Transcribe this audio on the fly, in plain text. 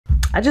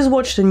I just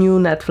watched a new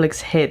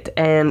Netflix hit,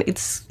 and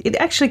it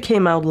actually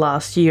came out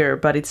last year,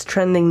 but it's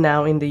trending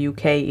now in the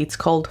UK. It's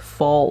called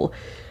Fall.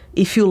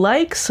 If you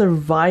like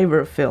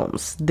survivor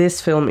films,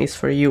 this film is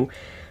for you.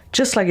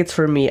 Just like it's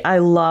for me. I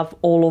love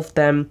all of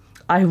them.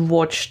 I've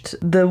watched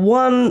the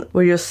one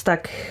where you're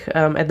stuck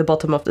at the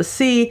bottom of the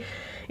sea,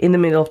 in the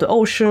middle of the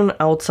ocean,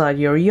 outside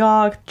your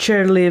yacht,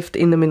 chairlift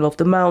in the middle of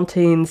the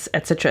mountains,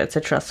 etc.,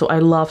 etc. So I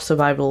love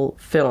survival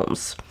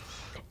films.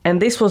 And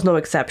this was no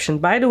exception.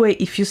 By the way,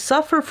 if you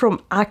suffer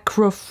from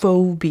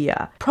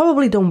acrophobia,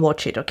 probably don't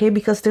watch it, okay?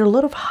 Because there are a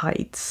lot of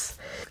heights.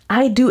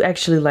 I do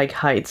actually like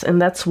heights,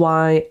 and that's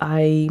why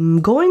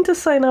I'm going to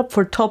sign up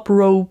for top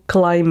rope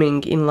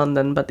climbing in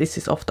London, but this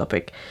is off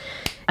topic.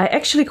 I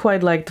actually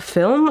quite liked the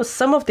film.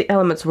 Some of the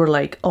elements were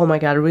like, oh my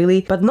god,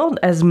 really? But not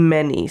as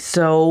many.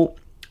 So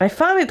I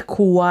found it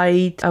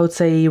quite, I would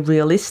say,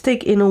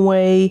 realistic in a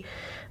way.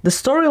 The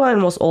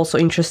storyline was also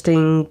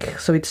interesting.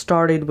 So it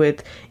started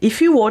with, if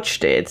you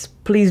watched it,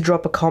 please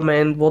drop a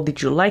comment. What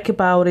did you like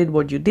about it?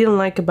 What you didn't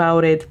like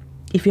about it?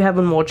 If you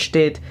haven't watched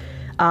it,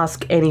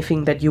 ask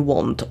anything that you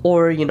want,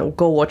 or, you know,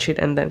 go watch it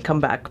and then come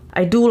back.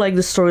 I do like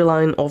the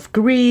storyline of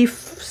grief,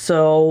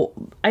 so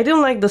I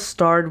didn't like the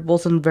start,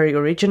 wasn't very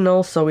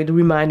original, so it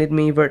reminded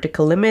me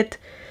Vertical Limit,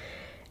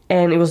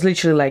 and it was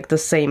literally like the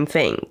same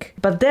thing.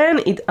 But then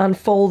it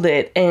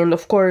unfolded, and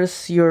of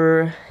course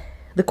the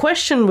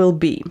question will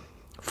be,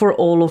 for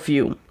all of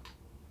you,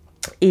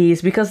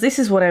 is, because this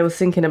is what I was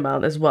thinking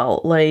about as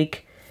well,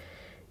 like,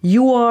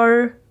 you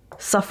are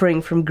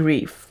suffering from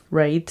grief,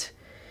 right?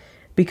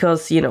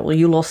 Because, you know,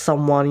 you lost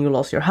someone, you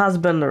lost your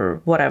husband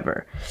or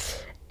whatever.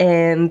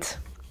 And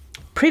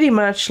pretty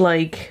much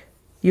like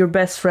your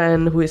best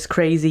friend who is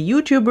crazy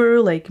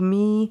YouTuber like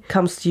me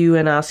comes to you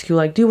and asks you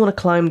like, do you want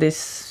to climb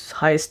this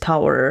highest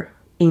tower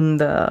in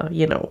the,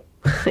 you know,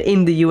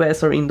 in the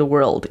US or in the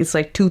world? It's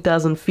like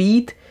 2,000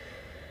 feet,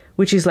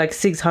 which is like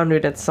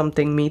 600 and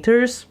something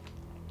meters.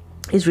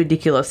 It's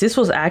ridiculous. This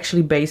was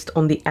actually based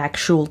on the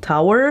actual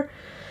tower.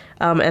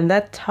 And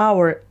that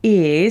tower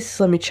is,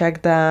 let me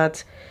check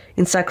that,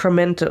 in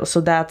Sacramento,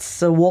 so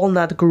that's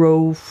Walnut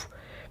Grove,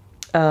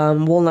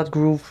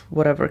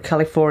 whatever,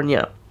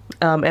 California.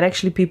 And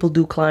actually people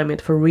do climb it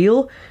for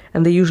real,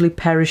 and they usually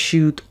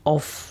parachute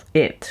off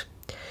it.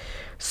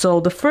 So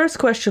the first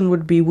question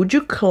would be, would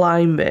you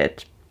climb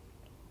it?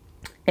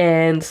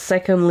 And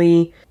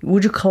secondly,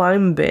 would you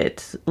climb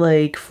it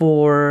like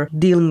for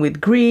dealing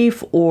with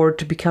grief, or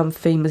to become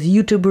famous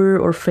YouTuber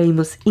or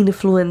famous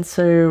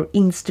influencer,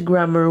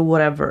 Instagrammer,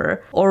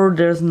 whatever? Or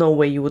there's no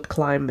way you would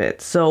climb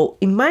it. So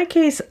in my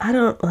case, I'm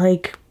not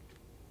like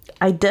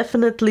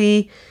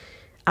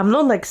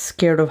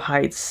scared of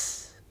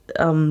heights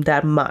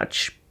that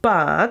much,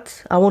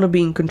 but I want to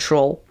be in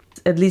control.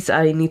 At least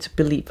I need to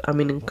believe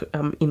I'm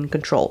in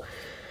control.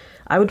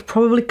 I would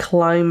probably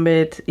climb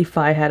it if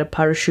I had a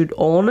parachute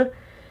on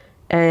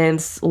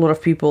and a lot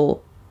of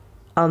people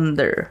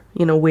under,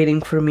 you know, waiting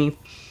for me.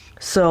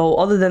 So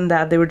other than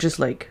that, they were just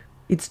like,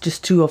 it's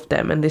just two of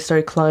them and they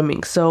started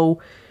climbing. So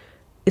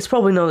it's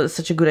probably not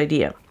such a good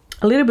idea.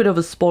 A little bit of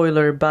a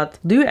spoiler, but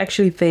do you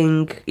actually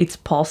think it's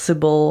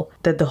possible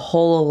that the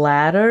whole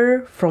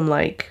ladder from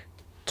like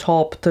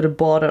top to the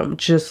bottom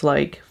just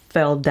like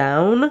fell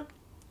down?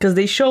 Because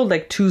they showed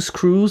like 2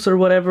 screws or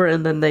whatever,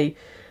 and then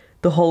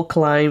the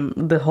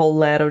whole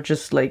ladder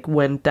just like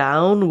went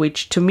down,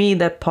 which to me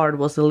that part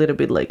was a little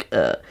bit like,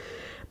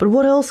 but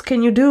what else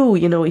can you do,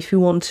 you know, if you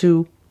want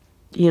to,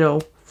 you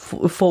know,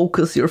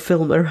 focus your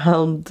film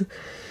around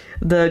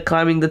the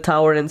climbing the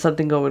tower and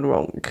something going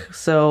wrong.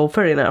 So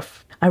fair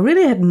enough. I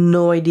really had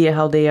no idea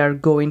how they are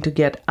going to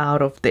get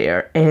out of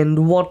there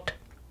and what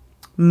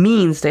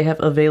means they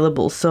have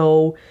available.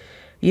 So,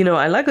 you know,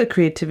 I like the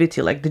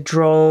creativity, like the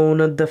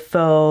drone, the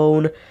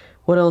phone.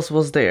 What else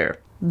was there?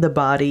 The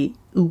body.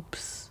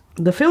 Oops.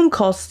 The film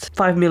cost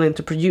 5 million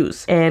to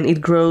produce, and it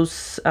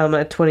grows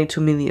at 22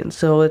 million.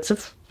 So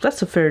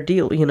that's a fair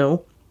deal, you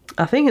know.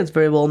 I think it's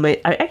very well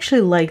made. I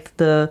actually liked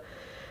the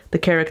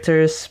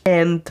characters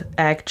and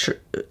actors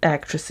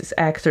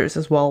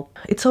as well.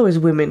 It's always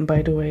women,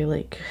 by the way.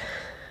 Like,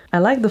 I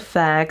like the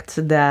fact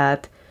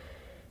that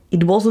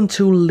it wasn't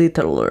too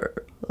literal.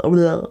 I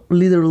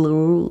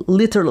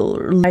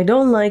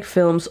don't like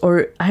films,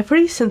 or I've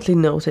recently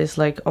noticed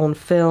like on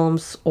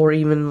films or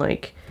even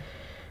like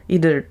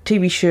either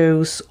TV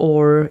shows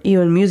or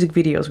even music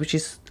videos, which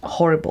is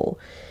horrible,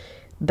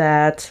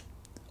 that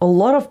a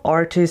lot of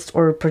artists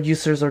or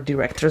producers or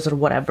directors or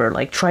whatever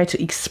like try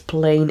to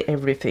explain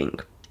everything,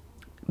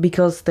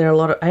 because there are a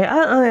lot of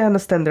I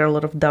understand there are a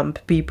lot of dumb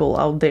people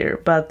out there,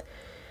 but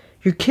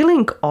you're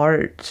killing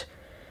art.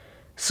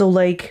 So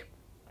like,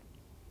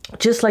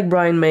 just like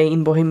Brian May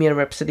in Bohemian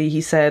Rhapsody,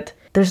 he said,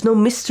 there's no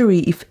mystery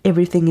if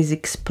everything is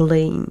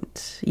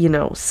explained. You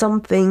know,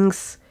 some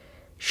things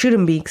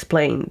shouldn't be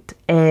explained.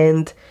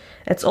 And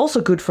it's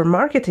also good for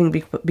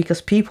marketing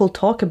because people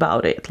talk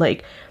about it,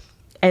 like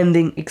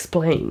ending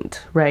explained,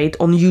 right?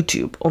 On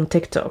YouTube, on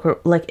TikTok, or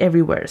like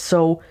everywhere.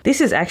 So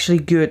this is actually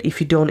good if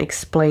you don't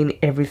explain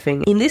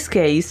everything. In this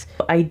case,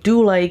 I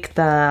do like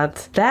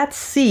that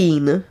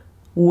scene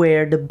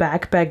where the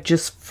backpack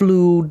just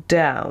flew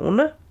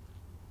down,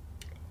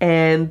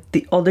 and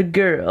the other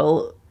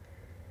girl,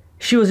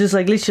 she was just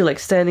like literally like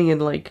standing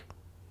and like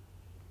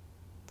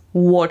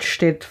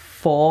watched it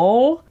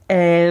fall.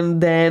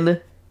 And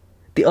then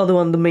the other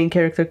one, the main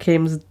character,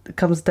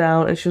 comes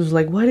down, and she was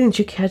like, why didn't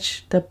you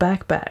catch the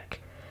backpack?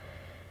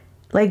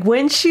 Like,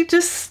 when she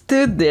just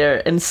stood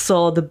there and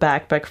saw the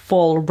backpack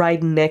fall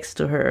right next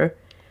to her,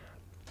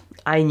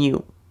 I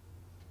knew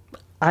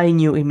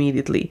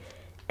immediately.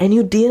 And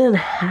you didn't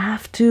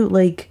have to,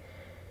 like,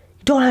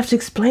 you don't have to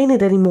explain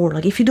it anymore.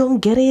 Like, if you don't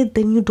get it,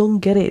 then you don't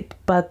get it.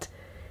 But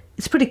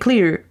it's pretty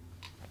clear.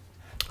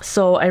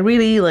 So I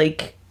really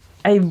like,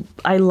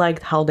 I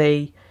liked how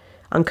they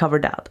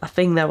uncovered that. I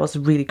think that was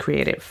really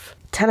creative.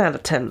 10 out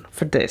of 10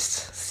 for this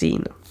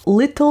scene.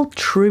 Little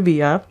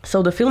trivia.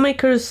 So the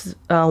filmmakers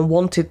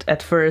wanted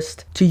at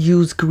first to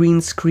use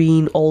green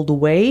screen all the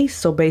way.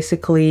 So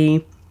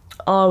basically,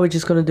 we're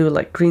just gonna do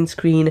like green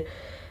screen.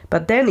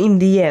 But then in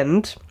the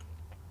end,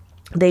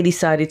 they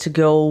decided to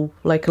go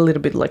like a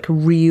little bit like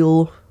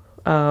real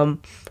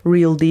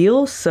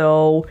deal.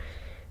 So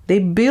they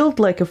built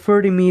like a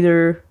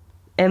 30-meter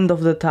end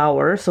of the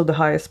tower, so the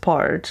highest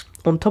part,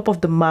 on top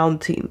of the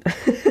mountain.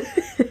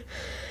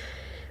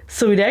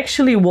 So it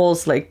actually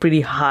was like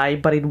pretty high,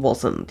 but it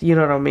wasn't, you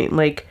know what I mean?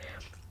 Like,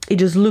 it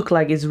just looked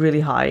like it's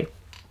really high.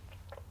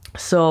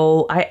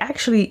 So I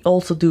actually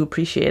also do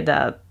appreciate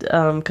that,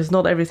 because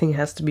not everything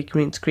has to be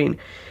green screen.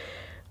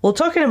 Well,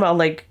 talking about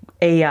like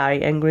AI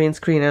and green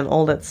screen and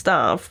all that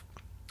stuff,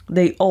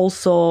 they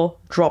also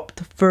dropped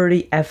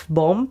 30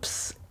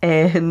 F-bombs,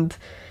 and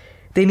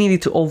they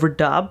needed to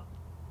overdub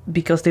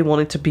because they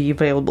wanted to be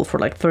available for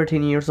like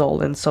 13 years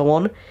old and so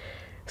on.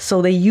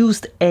 So they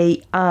used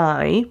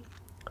AI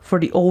for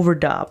the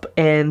overdub,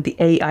 and the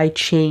AI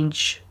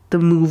changed the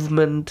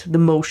movement, the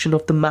motion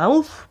of the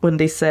mouth when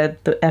they said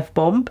the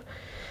F-bomb.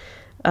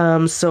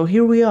 So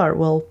here we are.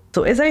 Well,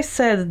 so as I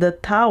said, the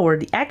tower,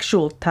 the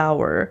actual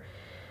tower,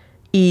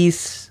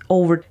 is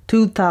over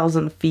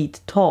 2,000 feet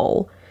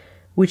tall,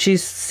 which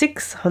is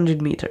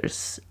 600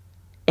 meters.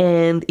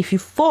 And if you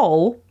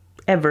fall,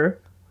 ever,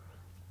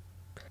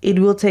 it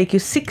will take you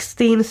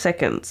 16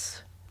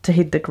 seconds to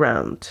hit the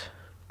ground.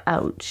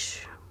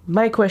 Ouch.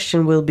 My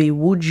question will be,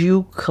 would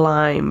you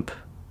climb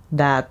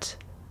that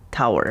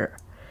tower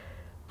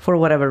for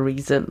whatever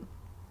reason?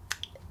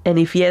 And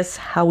if yes,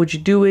 how would you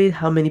do it?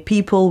 How many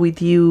people with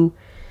you?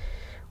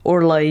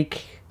 Or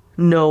like,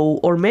 no.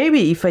 Or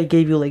maybe if I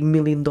gave you like $1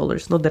 million,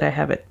 not that I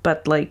have it,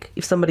 but like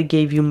if somebody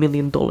gave you $1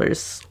 million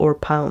or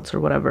pounds or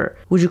whatever,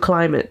 would you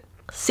climb it?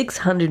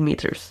 600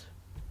 meters,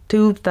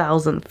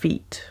 2,000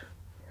 feet.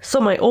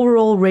 So my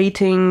overall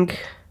rating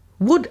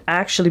would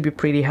actually be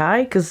pretty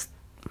high, because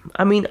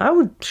I mean, I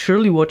would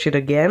surely watch it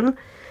again.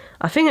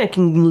 I think I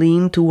can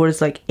lean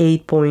towards like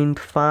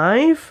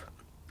 8.5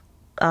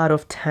 out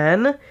of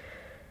 10.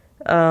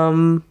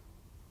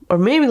 Or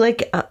maybe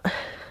like,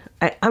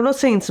 I'm not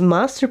saying it's a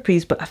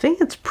masterpiece, but I think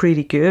it's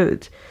pretty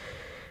good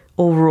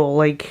overall.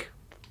 Like,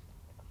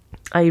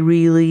 I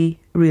really,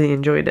 really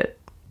enjoyed it.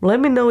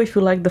 Let me know if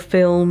you liked the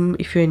film,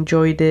 if you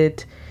enjoyed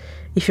it,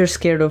 if you're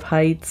scared of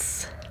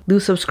heights. Do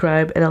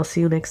subscribe, and I'll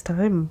see you next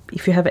time.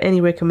 If you have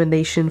any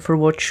recommendation for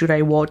what should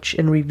I watch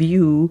and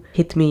review,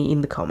 hit me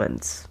in the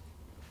comments.